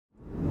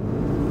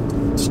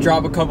Let's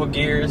drop a couple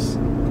gears.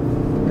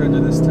 Go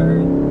to this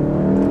turn.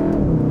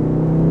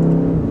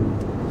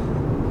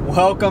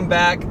 Welcome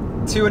back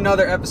to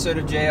another episode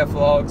of JF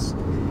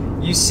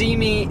Vlogs. You see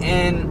me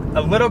in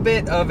a little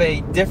bit of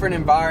a different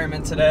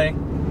environment today.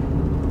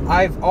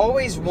 I've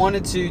always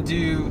wanted to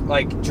do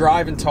like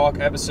drive and talk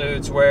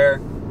episodes where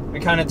we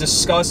kind of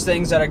discuss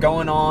things that are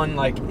going on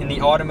like in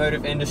the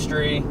automotive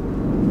industry.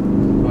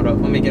 Hold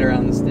up, let me get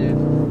around this dude.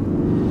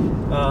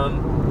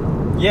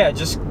 Yeah,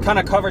 just kind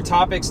of cover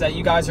topics that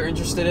you guys are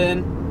interested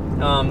in,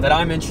 that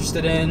I'm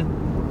interested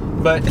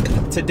in. But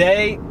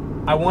today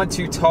I want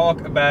to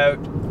talk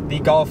about the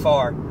Golf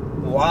R.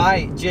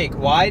 Why, Jake,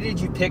 why did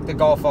you pick the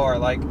Golf R?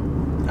 Like,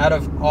 out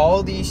of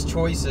all these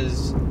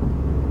choices,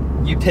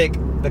 you pick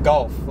the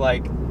Golf.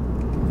 Like,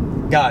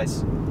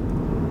 guys,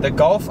 the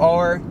Golf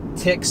R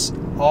ticks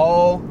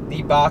all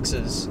the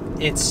boxes.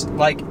 It's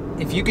like,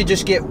 if you could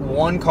just get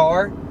one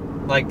car,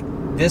 like,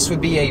 this would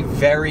be a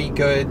very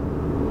good,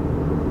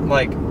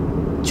 like,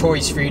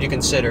 choice for you to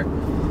consider.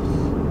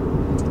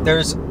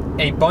 There's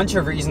a bunch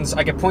of reasons.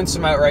 I could point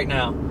some out right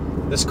now.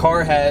 This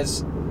car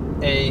has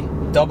a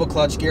double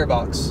clutch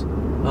gearbox.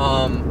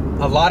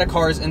 A lot of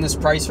cars in this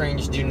price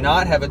range do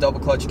not have a double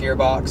clutch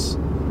gearbox.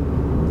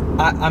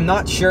 I'm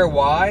not sure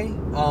why.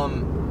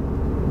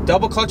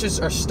 Double clutches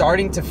are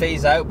starting to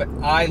phase out, but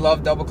I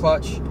love double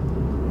clutch.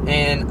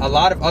 And a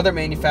lot of other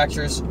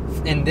manufacturers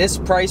in this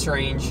price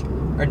range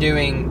are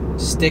doing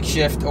stick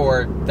shift,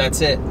 or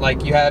that's it.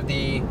 Like, you have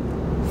the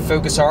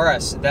Focus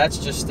RS, that's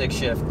just stick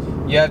shift.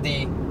 You have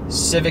the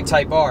Civic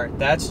Type R,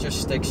 that's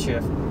just stick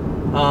shift.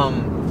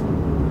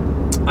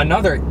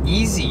 Another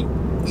easy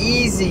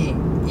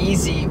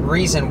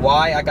reason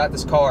why I got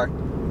this car: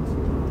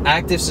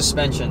 active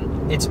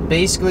suspension. It's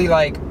basically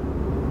like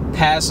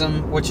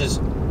PASM, which is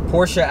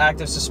Porsche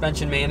Active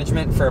Suspension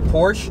Management for a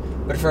Porsche,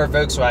 but for a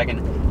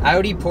Volkswagen.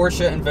 Audi,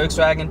 Porsche, and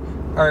Volkswagen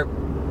are,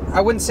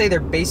 I wouldn't say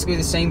they're basically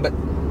the same, but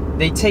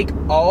they take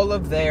all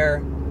of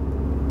their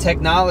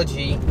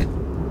technology,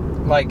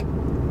 like,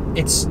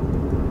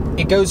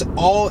 it goes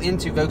all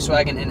into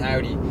Volkswagen and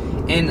Audi.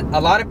 And a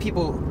lot of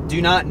people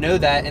do not know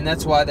that, and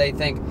that's why they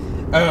think,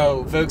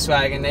 oh,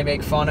 Volkswagen, they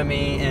make fun of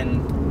me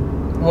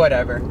and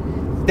whatever.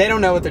 They don't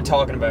know what they're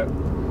talking about.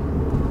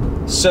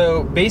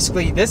 So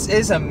basically, this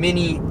is a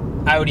mini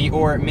Audi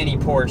or mini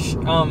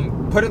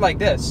Porsche. Put it like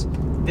this: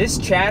 this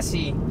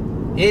chassis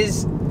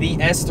is the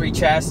S3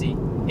 chassis.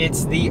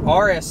 It's the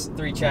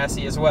RS3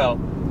 chassis as well.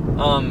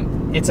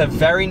 It's a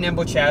very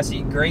nimble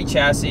chassis, great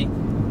chassis.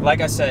 Like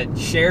I said,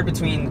 shared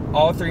between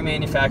all three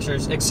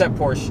manufacturers, except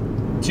Porsche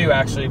too,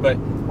 actually, but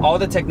all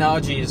the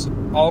technology is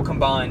all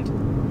combined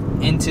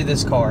into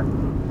this car.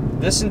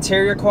 This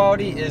interior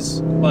quality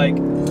is like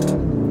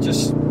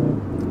just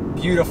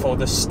beautiful.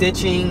 The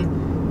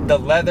stitching, the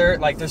leather,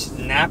 like there's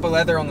Napa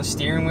leather on the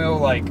steering wheel,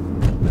 like,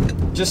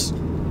 just,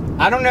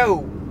 I don't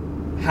know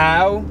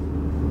how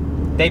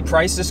they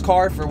price this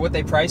car for what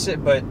they price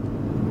it, but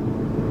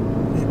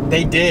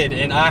they did,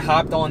 and I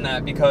hopped on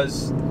that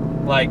because,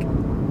 like,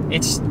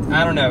 it's,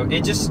 I don't know,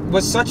 it just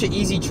was such an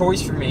easy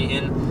choice for me.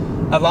 And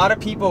a lot of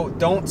people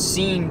don't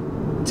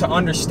seem to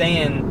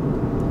understand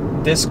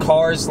this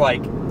car's,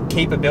 like,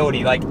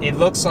 capability. Like, it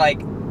looks like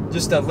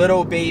just a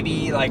little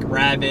baby, like,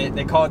 Rabbit.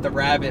 They call it the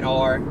Rabbit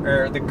R,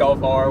 or the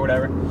Golf R, or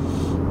whatever.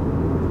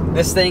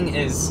 This thing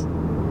is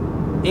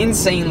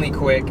insanely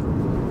quick.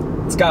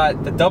 It's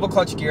got the double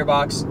clutch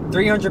gearbox,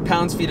 300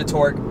 pounds-feet of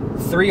torque,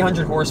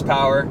 300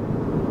 horsepower.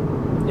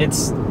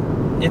 It's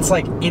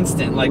like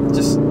instant. Like,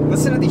 just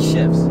listen to these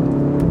shifts.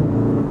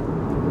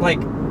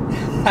 Like,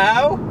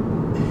 how?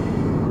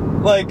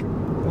 Like,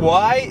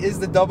 why is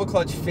the double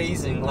clutch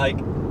phasing? Like,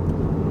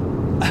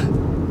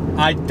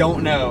 I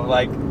don't know.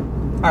 Like,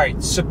 all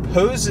right,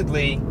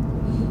 supposedly,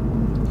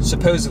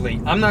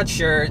 I'm not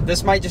sure.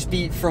 This might just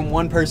be from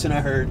one person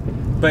I heard,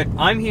 but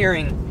I'm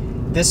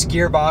hearing this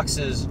gearbox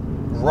is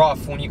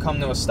rough when you come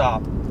to a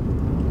stop.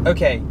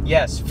 Okay,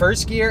 yes,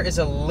 first gear is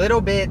a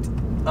little bit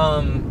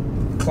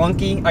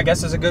clunky, I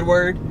guess is a good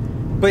word,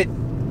 but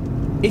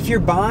if you're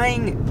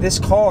buying this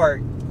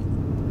car,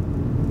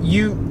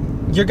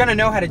 you're gonna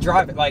know how to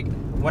drive it. Like,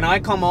 when I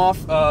come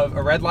off of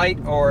a red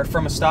light or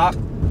from a stop,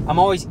 I'm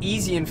always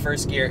easy in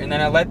first gear, and then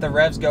I let the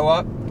revs go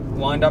up,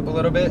 wind up a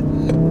little bit,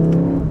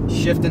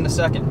 shift into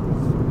second.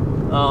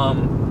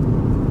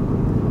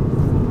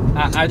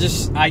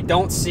 I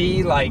don't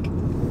see, like,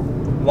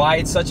 why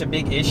it's such a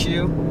big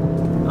issue.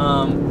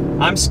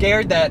 I'm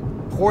scared that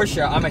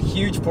Porsche, I'm a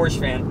huge Porsche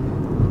fan,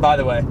 by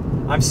the way.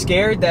 I'm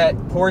scared that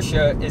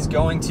Porsche is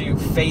going to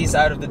phase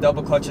out of the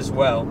double clutch as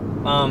well.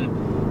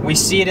 We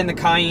see it in the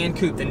Cayenne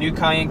Coupe, the new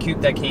Cayenne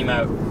Coupe that came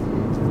out.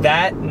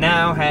 That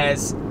now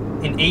has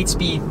an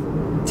 8-speed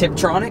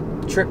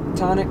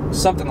Tiptronic,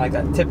 something like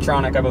that.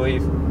 Tiptronic, I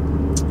believe.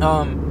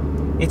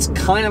 It's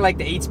kind of like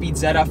the 8-speed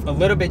ZF, a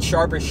little bit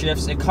sharper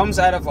shifts. It comes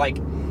out of like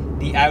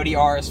the Audi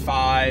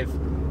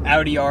RS5,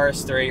 Audi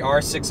RS3,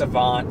 R6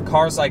 Avant,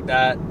 cars like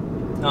that.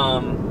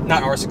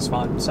 Not R6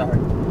 Avant, sorry.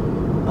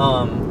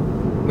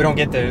 We don't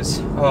get those.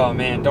 Oh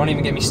man, don't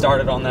even get me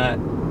started on that.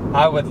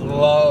 I would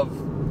love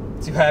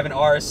to have an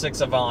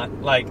RS6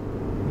 Avant. Like,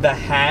 the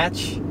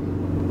hatch,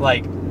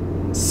 like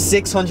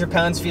 600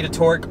 pounds-feet of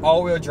torque,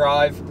 all-wheel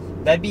drive.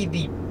 That'd be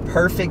the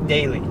perfect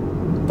daily.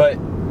 But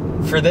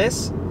for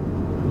this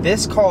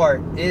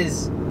car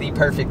is the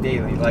perfect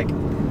daily. Like,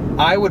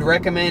 I would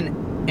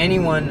recommend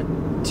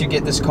anyone to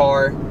get this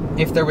car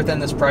if they're within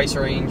this price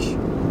range.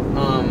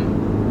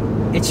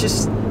 It's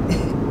just,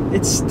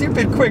 it's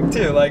stupid quick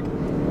too. Like,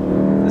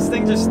 this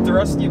thing just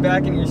thrusts you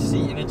back in your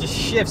seat and it just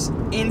shifts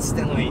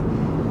instantly,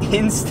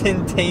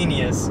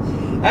 instantaneous.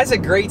 That's a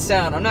great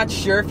sound. I'm not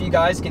sure if you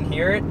guys can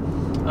hear it.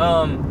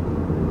 I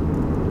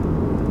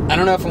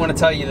don't know if I want to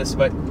tell you this,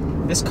 but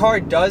this car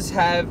does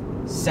have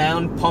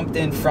sound pumped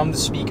in from the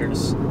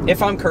speakers,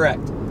 if I'm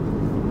correct.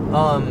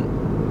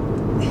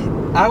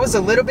 I was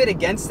a little bit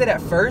against it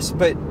at first,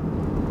 but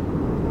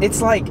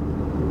it's like,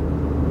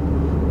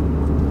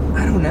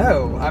 I don't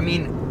know. I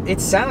mean, it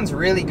sounds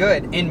really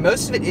good, and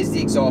most of it is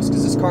the exhaust,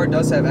 because this car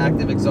does have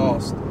active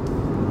exhaust.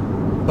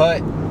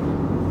 But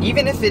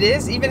even if it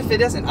is, even if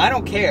it isn't, I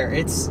don't care.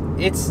 It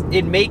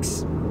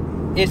makes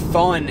it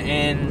fun,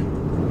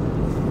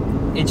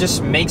 and it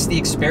just makes the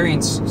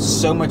experience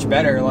so much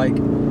better. Like,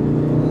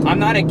 I'm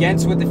not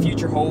against what the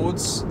future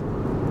holds.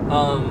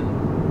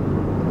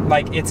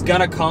 Like, it's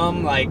gonna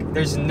come. Like,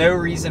 there's no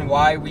reason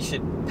why we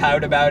should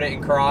pout about it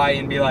and cry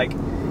and be like,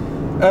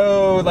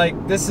 oh,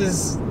 like, this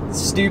is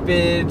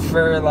stupid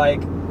for,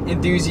 like,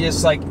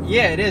 enthusiasts. Like,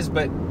 yeah, it is,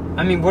 but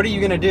I mean, what are you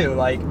gonna do?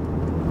 Like,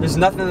 there's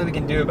nothing that we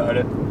can do about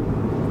it.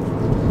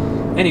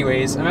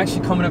 Anyways, I'm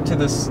actually coming up to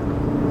this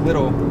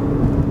little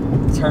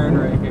turn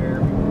right here.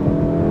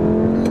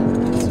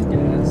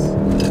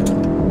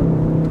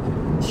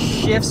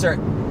 Shifts are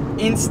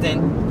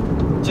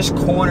instant, just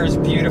corners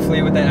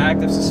beautifully with that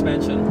active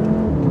suspension.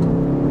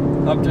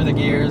 Up through the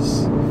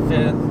gears,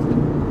 5th,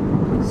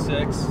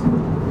 6th.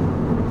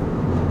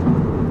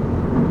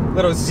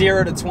 Little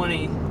 0 to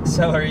 20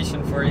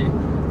 acceleration for you.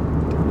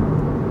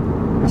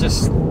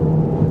 Just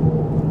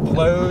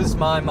blows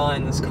my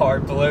mind. This car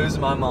blows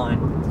my mind.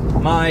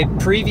 My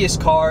previous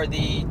car,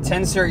 the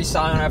 10 Series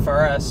Scion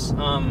FRS,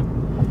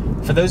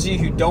 for those of you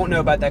who don't know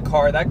about that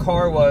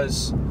car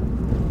was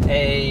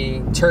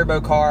a turbo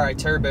car. I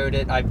turboed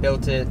it, I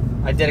built it,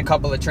 I did a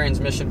couple of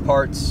transmission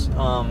parts.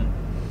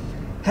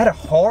 Had a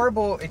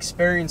horrible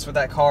experience with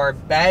that car,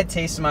 bad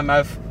taste in my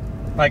mouth,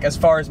 like, as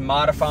far as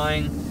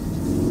modifying.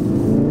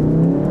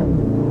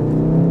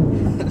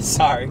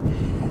 Sorry.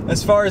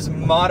 As far as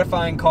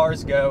modifying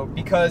cars go,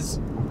 because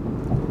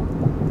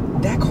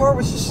that car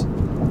was just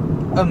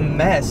a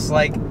mess.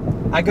 Like,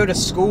 I go to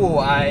school,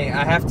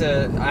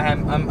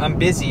 I'm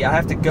busy, I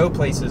have to go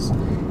places.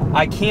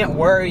 I can't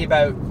worry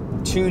about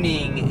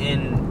tuning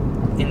in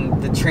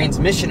the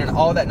transmission and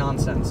all that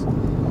nonsense.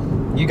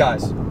 You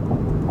guys,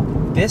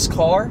 this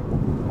car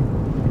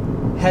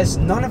has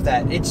none of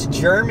that. It's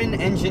German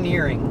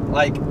engineering.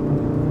 Like,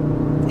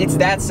 it's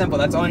that simple.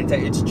 That's all I need to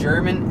tell you. It's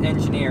German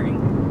engineering.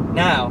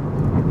 Now,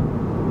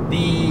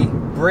 the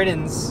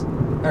British,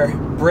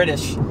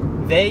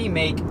 they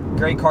make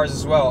great cars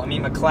as well. I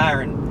mean,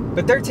 McLaren,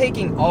 but they're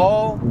taking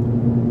all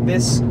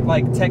this,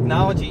 like,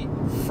 technology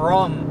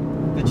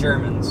from the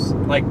Germans.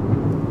 Like,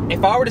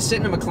 if I were to sit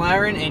in a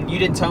McLaren and you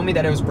didn't tell me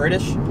that it was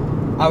British,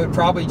 I would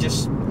probably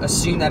just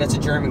assume that it's a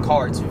German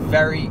car. It's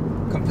very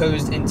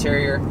composed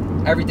interior.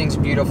 Everything's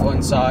beautiful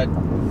inside.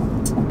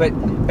 But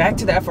back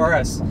to the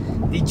FRS.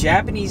 The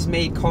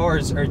Japanese-made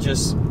cars are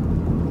just,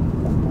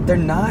 they're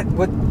not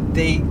what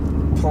they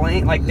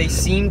plan, like, they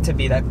seem to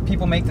be, that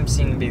people make them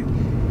seem to be.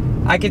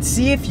 I could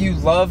see if you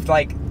loved,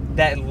 like,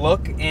 that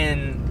look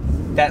and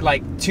that,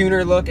 like,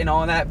 tuner look and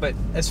all that, but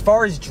as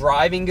far as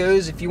driving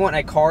goes, if you want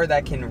a car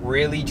that can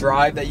really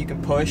drive, that you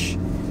can push,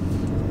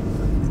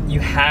 you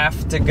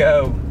have to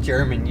go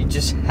German. You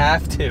just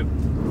have to.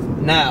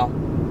 Now,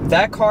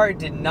 that car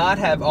did not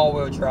have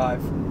all-wheel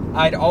drive.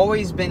 I'd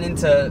always been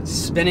into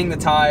spinning the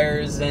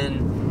tires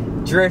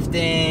and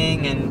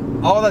drifting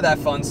and all of that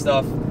fun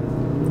stuff,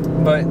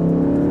 but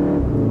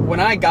when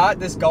I got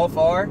this Golf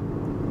R,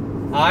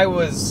 I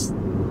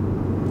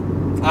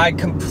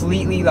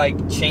completely,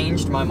 like,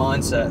 changed my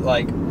mindset.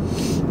 Like,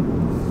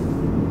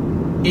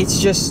 it's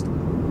just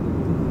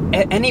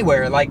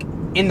anywhere, like,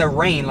 in the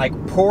rain,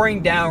 like,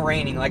 pouring down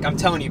raining, like, I'm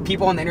telling you,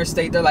 people on the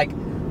interstate, they're, like,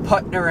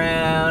 putting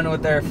around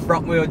with their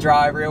front-wheel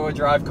drive, rear-wheel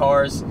drive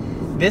cars.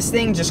 This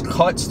thing just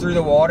cuts through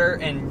the water,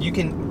 and you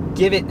can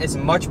give it as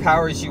much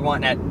power as you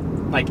want at,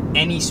 like,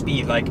 any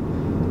speed, like,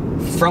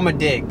 from a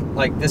dig.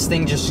 Like, this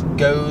thing just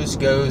goes.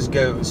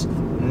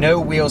 No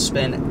wheel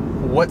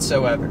spin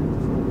whatsoever.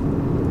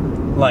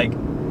 Like,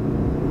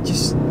 you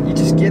just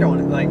get on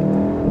it, like,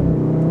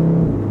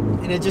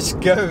 and it just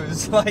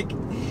goes. Like,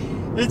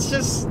 it's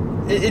just,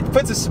 it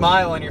puts a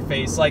smile on your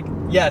face. Like,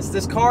 yes,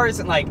 this car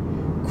isn't, like,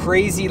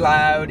 crazy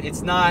loud,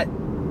 it's not,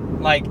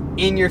 like,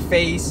 in your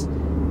face,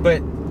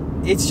 but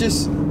it's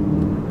just,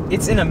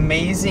 it's an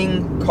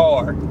amazing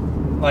car.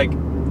 Like,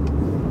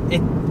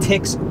 it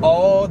ticks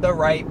all the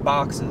right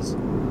boxes,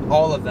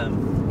 all of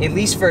them, at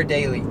least for a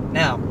daily.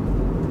 Now,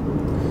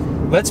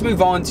 let's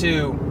move on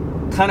to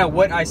kind of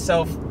what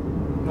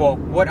well,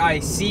 what I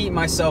see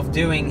myself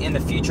doing in the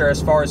future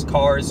as far as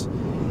cars.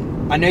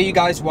 I know you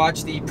guys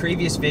watched the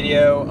previous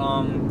video,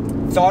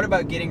 thought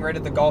about getting rid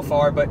of the Golf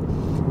R, but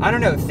I don't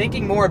know,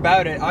 thinking more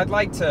about it, I'd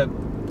like to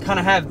kind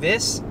of have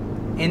this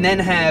and then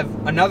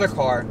have another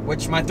car,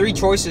 which my three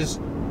choices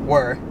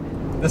were,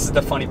 this is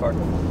the funny part,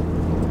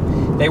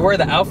 they were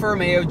the Alfa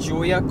Romeo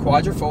Giulia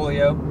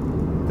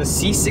Quadrifoglio, the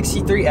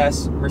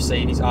C63S,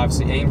 Mercedes,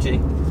 obviously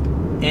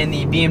AMG, and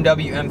the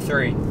BMW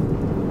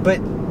M3. But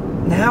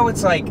now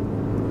it's like,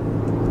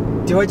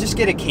 do I just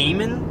get a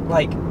Cayman?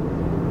 Like,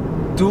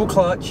 dual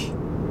clutch,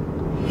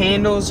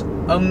 handles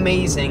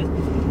amazing.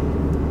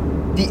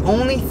 The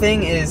only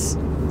thing is,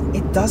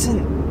 it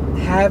doesn't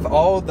have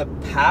all the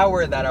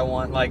power that I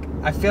want. Like,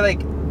 I feel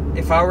like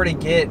if I were to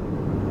get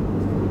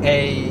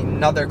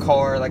another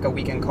car, like a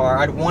weekend car,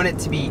 I'd want it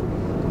to be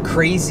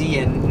crazy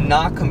and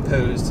not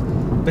composed.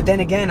 But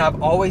then again,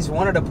 I've always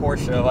wanted a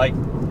Porsche. Like,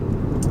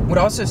 what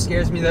also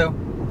scares me though,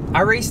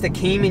 I raced the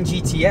Cayman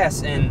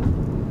GTS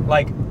and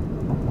like,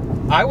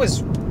 I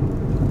was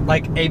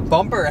like a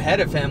bumper ahead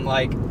of him,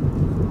 like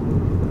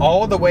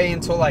all the way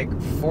until like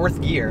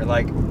 4th gear.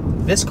 Like,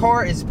 this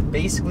car is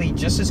basically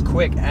just as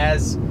quick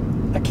as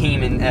a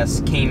Cayman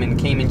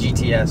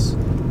GTS.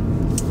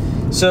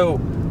 So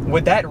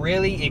would that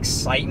really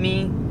excite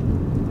me,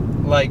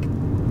 like,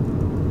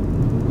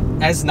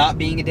 as not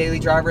being a daily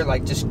driver,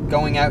 like just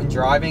going out and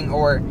driving?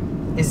 Or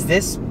is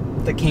this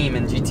the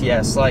Cayman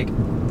GTS? Like,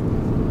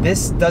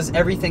 this does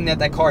everything that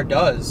that car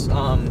does.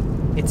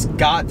 It's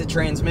got the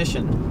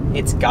transmission,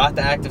 it's got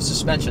the active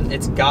suspension,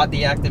 it's got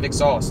the active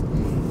exhaust,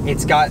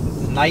 it's got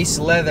nice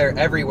leather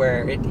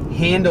everywhere, it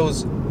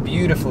handles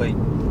beautifully.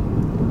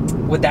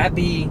 Would that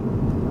be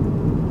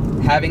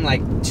having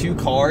like two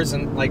cars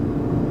and like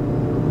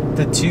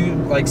the two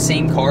like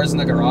same cars in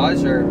the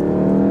garage, or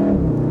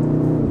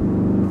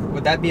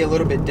would that be a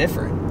little bit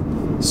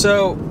different?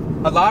 So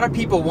a lot of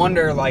people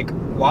wonder, like,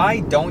 why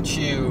don't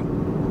you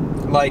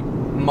like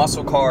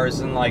muscle cars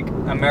and like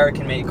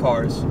American made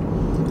cars?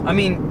 I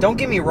mean, don't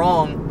get me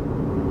wrong,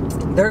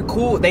 they're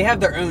cool, they have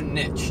their own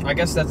niche. I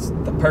guess that's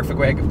the perfect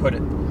way I could put it.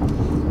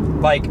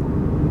 Like,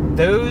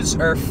 those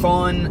are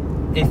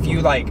fun if you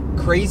like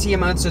crazy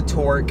amounts of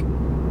torque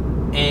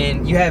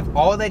and you have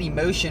all that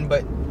emotion,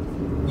 but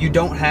you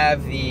don't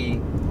have the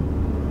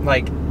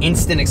like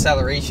instant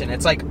acceleration.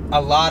 It's like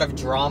a lot of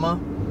drama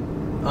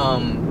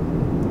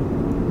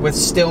with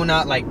still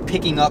not like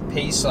picking up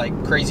pace like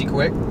crazy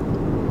quick.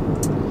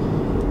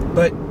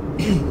 But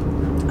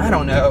I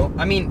don't know,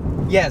 I mean,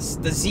 yes,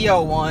 the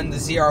ZL1, the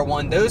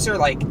ZR1, those are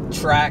like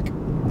track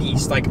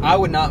beasts. Like, I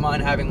would not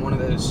mind having one of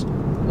those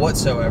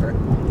whatsoever.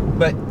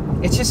 But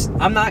it's just,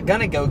 I'm not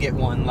gonna go get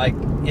one. Like,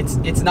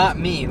 it's not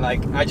me.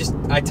 Like, I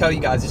tell you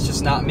guys, it's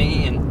just not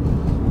me,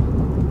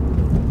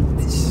 and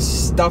it's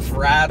just stuff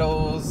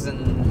rattles,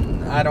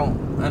 and I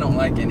don't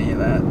like any of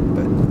that.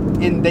 But,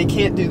 and they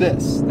can't do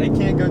this. They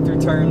can't go through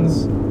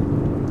turns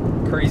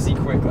crazy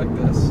quick like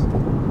this.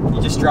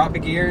 You just drop a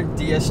gear,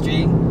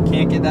 DSG,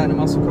 can't get that in a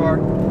muscle car.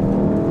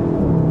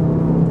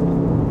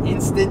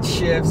 Instant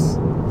shifts.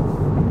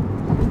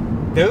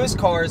 Those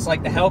cars,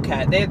 like the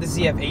Hellcat, they have the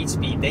ZF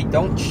 8-speed. They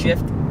don't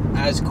shift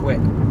as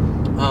quick.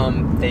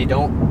 They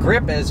don't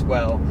grip as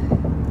well.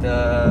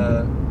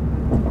 The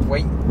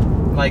weight,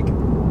 like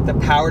the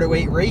power to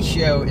weight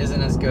ratio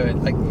isn't as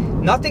good. Like,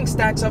 nothing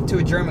stacks up to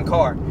a German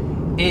car.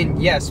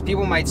 And yes,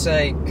 people might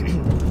say,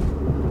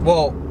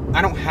 well,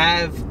 I don't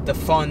have the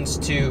funds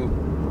to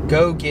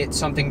go get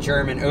something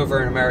German over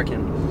an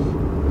American.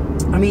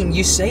 I mean,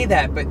 you say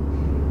that, but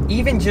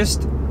even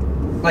just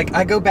like,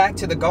 I go back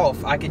to the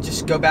Golf, I could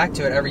just go back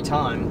to it every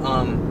time.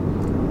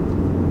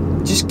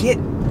 Just get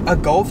a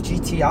Golf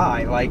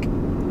GTI. Like,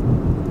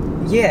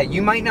 yeah,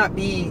 you might not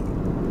be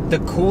the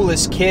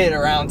coolest kid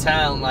around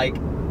town, like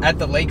at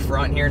the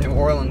lakefront here in New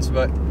Orleans,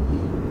 but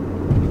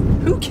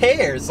who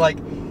cares? Like,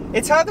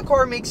 it's how the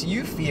car makes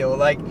you feel.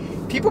 Like,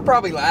 people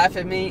probably laugh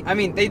at me. I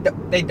mean, they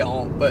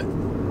don't, but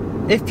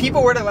if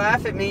people were to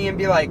laugh at me and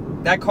be like,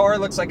 that car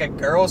looks like a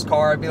girl's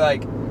car, I'd be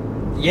like,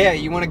 yeah,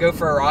 you want to go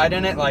for a ride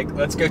in it? Like,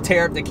 let's go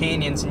tear up the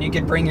canyons, and you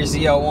could bring your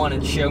ZL1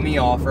 and show me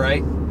off,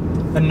 right?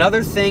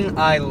 Another thing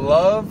I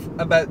love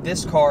about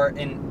this car,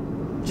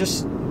 and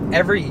just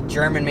every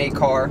German-made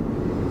car,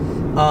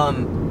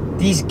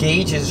 these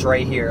gauges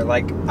right here.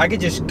 Like, I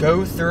could just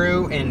go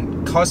through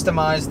and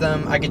customize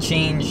them. I could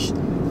change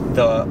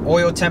the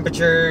oil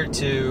temperature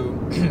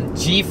to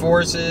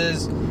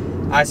G-forces.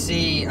 I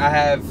see I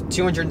have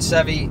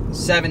 270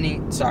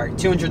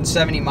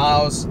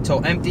 miles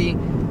till empty.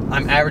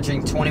 I'm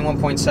averaging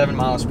 21.7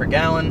 miles per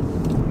gallon.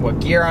 What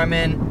gear I'm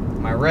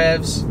in, my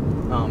revs,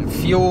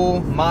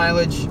 fuel,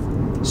 mileage,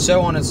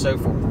 so on and so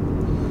forth.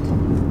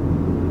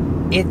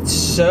 It's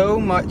so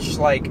much,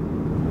 like,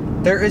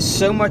 there is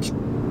so much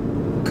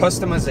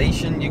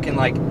customization you can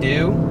like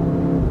do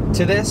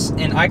to this,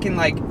 and I can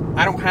like,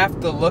 I don't have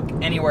to look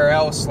anywhere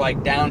else,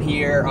 like down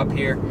here, up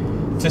here,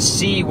 to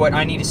see what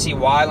I need to see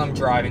while I'm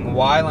driving,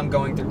 while I'm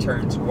going through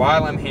turns,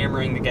 while I'm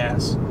hammering the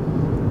gas.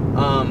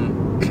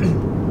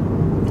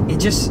 It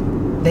just,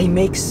 they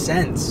make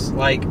sense.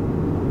 Like,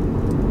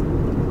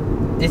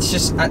 it's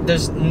just,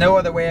 there's no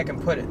other way I can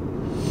put it.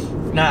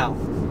 Now,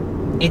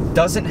 it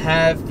doesn't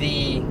have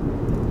the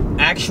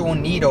actual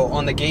needle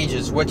on the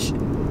gauges, which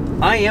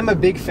I am a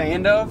big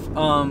fan of,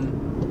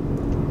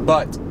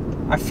 but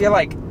I feel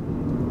like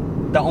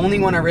the only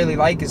one I really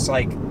like is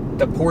like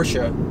the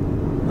Porsche.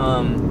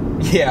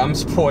 Yeah, I'm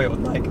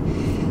spoiled. Like,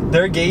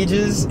 their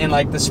gauges and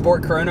like the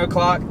Sport Chrono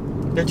Clock,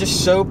 they're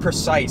just so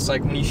precise.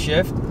 Like when you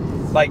shift,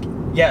 like,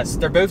 yes,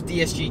 they're both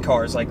DSG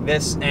cars, like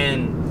this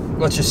and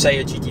let's just say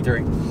a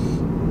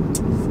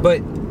GT3.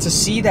 But to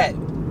see that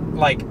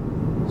like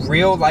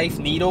real life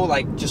needle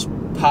like just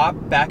pop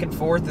back and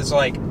forth is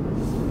like,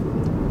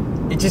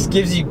 it just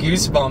gives you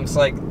goosebumps.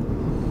 Like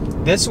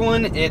this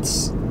one,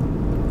 it's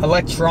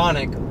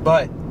electronic,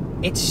 but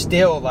it's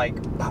still like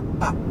pop,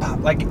 pop, pop.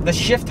 Like the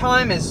shift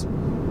time is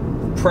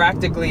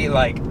practically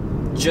like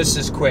just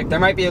as quick. There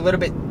might be a little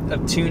bit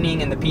of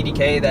tuning in the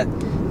PDK that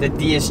the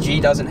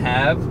DSG doesn't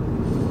have,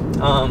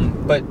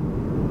 but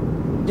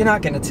you're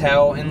not gonna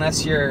tell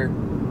unless you're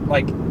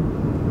like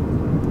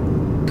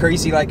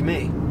crazy like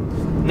me.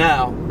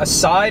 Now,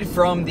 aside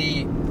from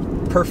the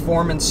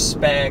performance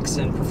specs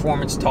and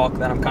performance talk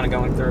that I'm kind of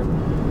going through,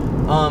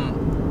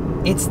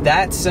 it's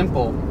that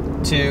simple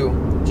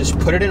to just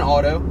put it in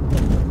auto,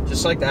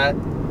 just like that,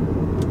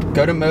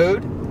 go to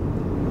mode,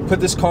 put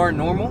this car in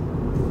normal,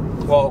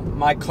 well,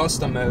 my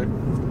custom mode.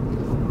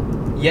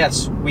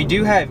 Yes, we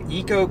do have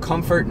Eco,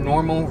 Comfort,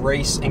 Normal,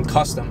 Race, and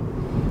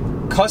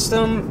Custom.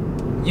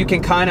 Custom, you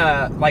can kind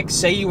of, like,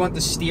 say you want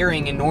the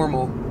steering in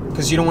normal,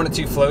 because you don't want it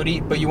too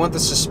floaty, but you want the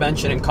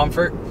suspension in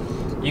Comfort.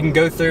 You can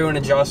go through and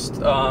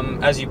adjust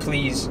as you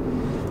please.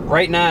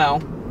 Right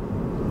now,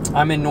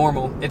 I'm in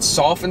normal. It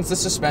softens the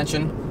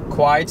suspension,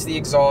 quiets the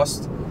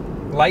exhaust,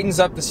 lightens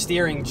up the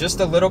steering just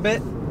a little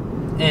bit,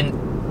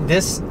 and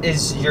this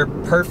is your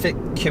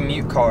perfect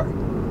commute car.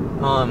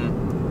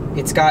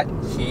 It's got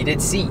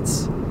heated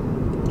seats.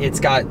 It's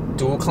got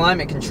dual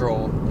climate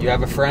control. You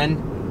have a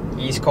friend,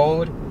 he's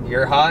cold,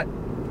 you're hot,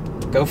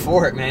 go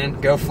for it, man,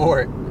 go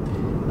for it.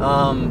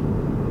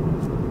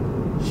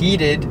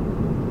 Heated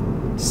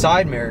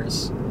side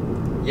mirrors.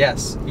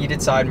 Yes,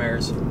 heated side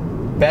mirrors.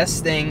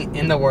 Best thing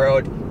in the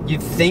world.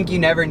 You'd think you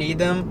never need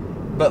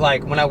them, but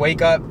like when I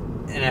wake up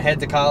and I head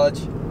to college,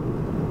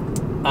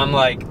 I'm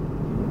like,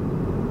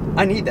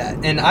 I need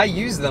that. And I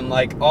use them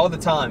like all the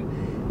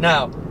time.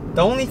 Now,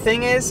 the only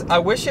thing is, I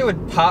wish it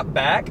would pop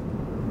back,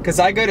 because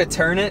I go to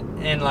turn it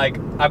and like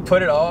I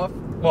put it off.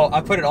 Well,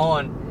 I put it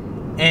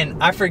on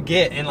and I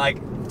forget, and like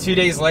 2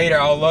 days later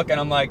I'll look and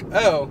I'm like,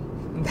 oh,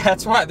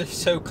 that's why they're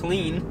so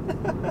clean.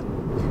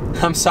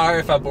 I'm sorry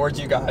if I bored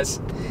you guys.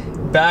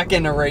 Back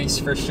in the race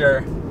for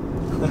sure.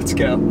 Let's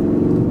go.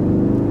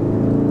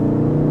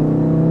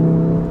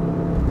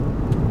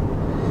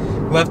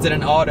 Left it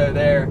in auto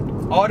there.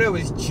 Auto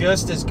is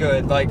just as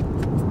good. Like,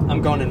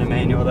 I'm going into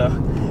manual though.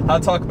 I'll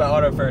talk about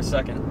auto for a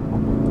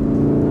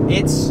second.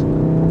 It's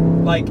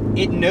like,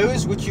 it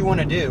knows what you want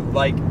to do.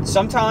 Like,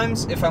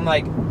 sometimes if I'm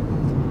like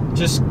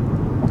just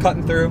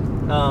cutting through,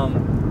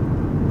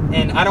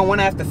 and I don't want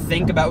to have to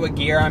think about what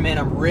gear I'm in,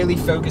 I'm really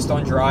focused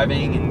on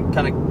driving and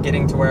kind of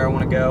getting to where I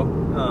want to go.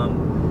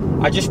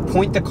 I just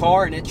point the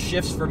car and it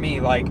shifts for me.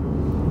 Like,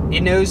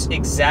 it knows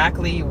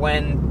exactly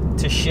when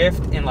to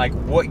shift and like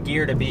what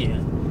gear to be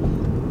in.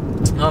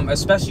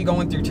 Especially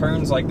going through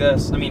turns like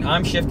this. I mean,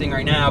 I'm shifting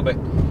right now, but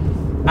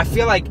I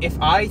feel like if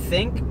I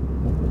think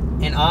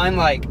and I'm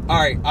like, all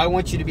right, I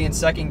want you to be in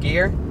second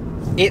gear,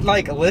 it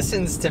like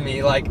listens to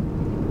me. Like,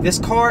 this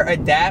car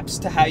adapts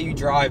to how you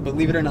drive,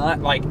 believe it or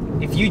not. Like,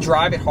 if you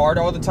drive it hard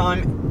all the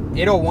time,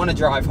 it'll want to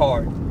drive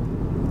hard.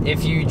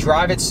 If you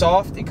drive it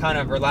soft, it kind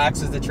of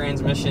relaxes the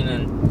transmission.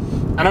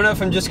 And I don't know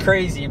if I'm just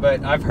crazy,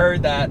 but I've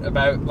heard that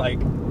about like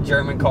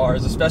German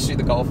cars, especially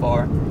the Golf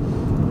R.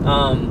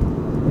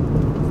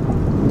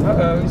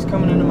 Uh-oh, he's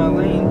coming into my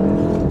lane.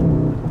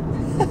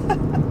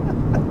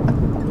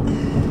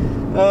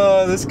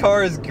 Oh, this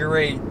car is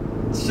great.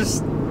 It's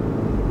just,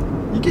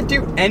 you could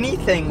do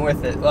anything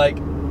with it. Like,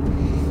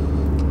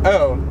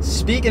 oh,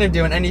 speaking of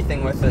doing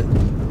anything with it,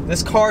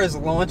 this car is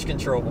launch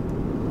control.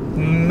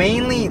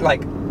 Mainly,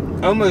 like,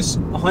 almost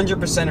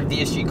 100% of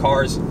DSG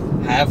cars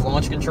have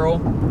launch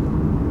control.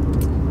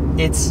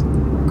 It's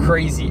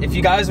crazy. If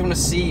you guys want to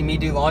see me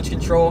do launch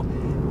control,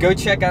 go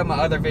check out my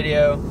other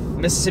video,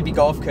 Mississippi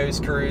Gulf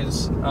Coast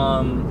Cruise,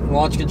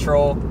 launch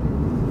control.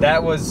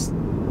 That was,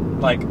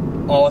 like,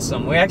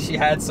 awesome. We actually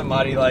had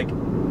somebody, like,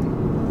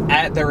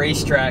 at the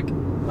racetrack,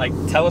 like,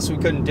 tell us we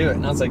couldn't do it.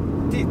 And I was like,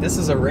 dude, this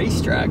is a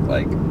racetrack.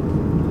 Like,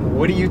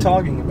 what are you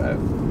talking about?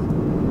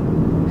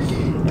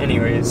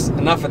 Anyways,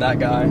 enough of that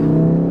guy.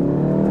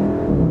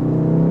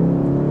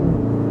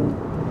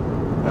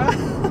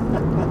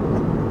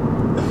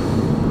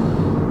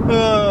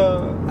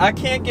 I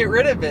can't get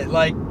rid of it.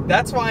 Like,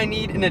 that's why I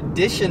need an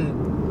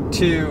addition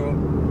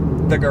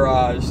to the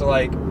garage.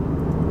 Like,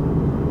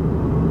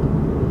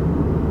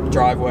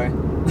 driveway.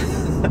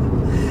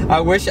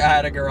 I wish I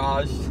had a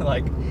garage.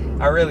 Like,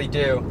 I really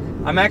do.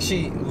 I'm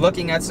actually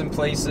looking at some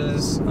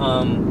places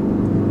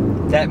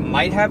that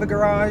might have a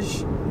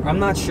garage. I'm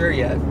not sure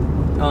yet.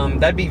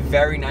 That'd be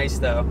very nice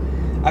though.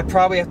 I'd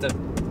probably have to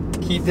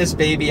keep this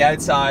baby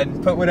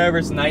outside, put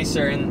whatever's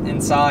nicer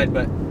inside,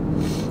 but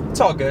it's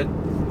all good.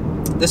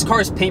 This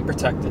car is paint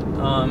protected.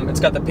 It's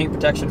got the paint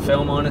protection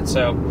film on it,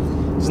 so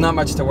there's not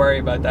much to worry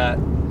about that.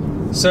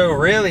 So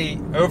really,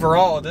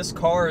 overall, this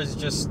car is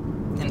just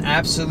an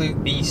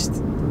absolute beast.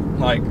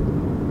 Like,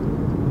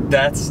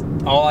 that's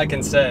all I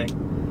can say.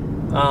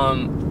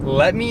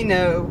 Let me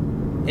know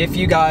if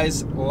you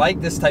guys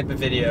like this type of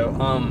video.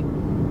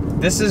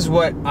 This is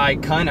what I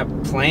kind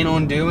of plan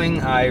on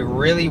doing. I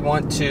really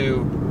want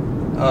to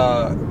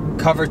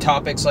cover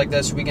topics like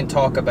this. We can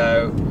talk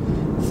about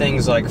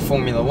things like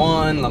Formula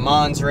One, Le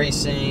Mans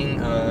racing,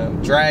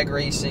 drag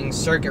racing,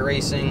 circuit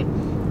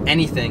racing,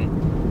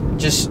 anything.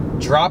 Just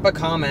drop a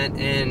comment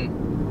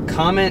and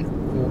comment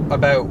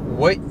about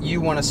what you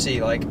want to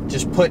see. Like,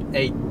 just put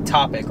a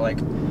topic, like,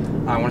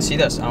 I want to see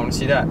this, I want to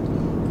see that.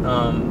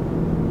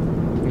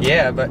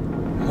 Yeah, but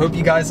hope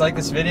you guys like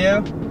this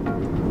video.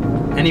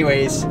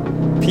 Anyways,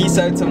 peace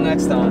out till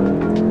next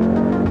time.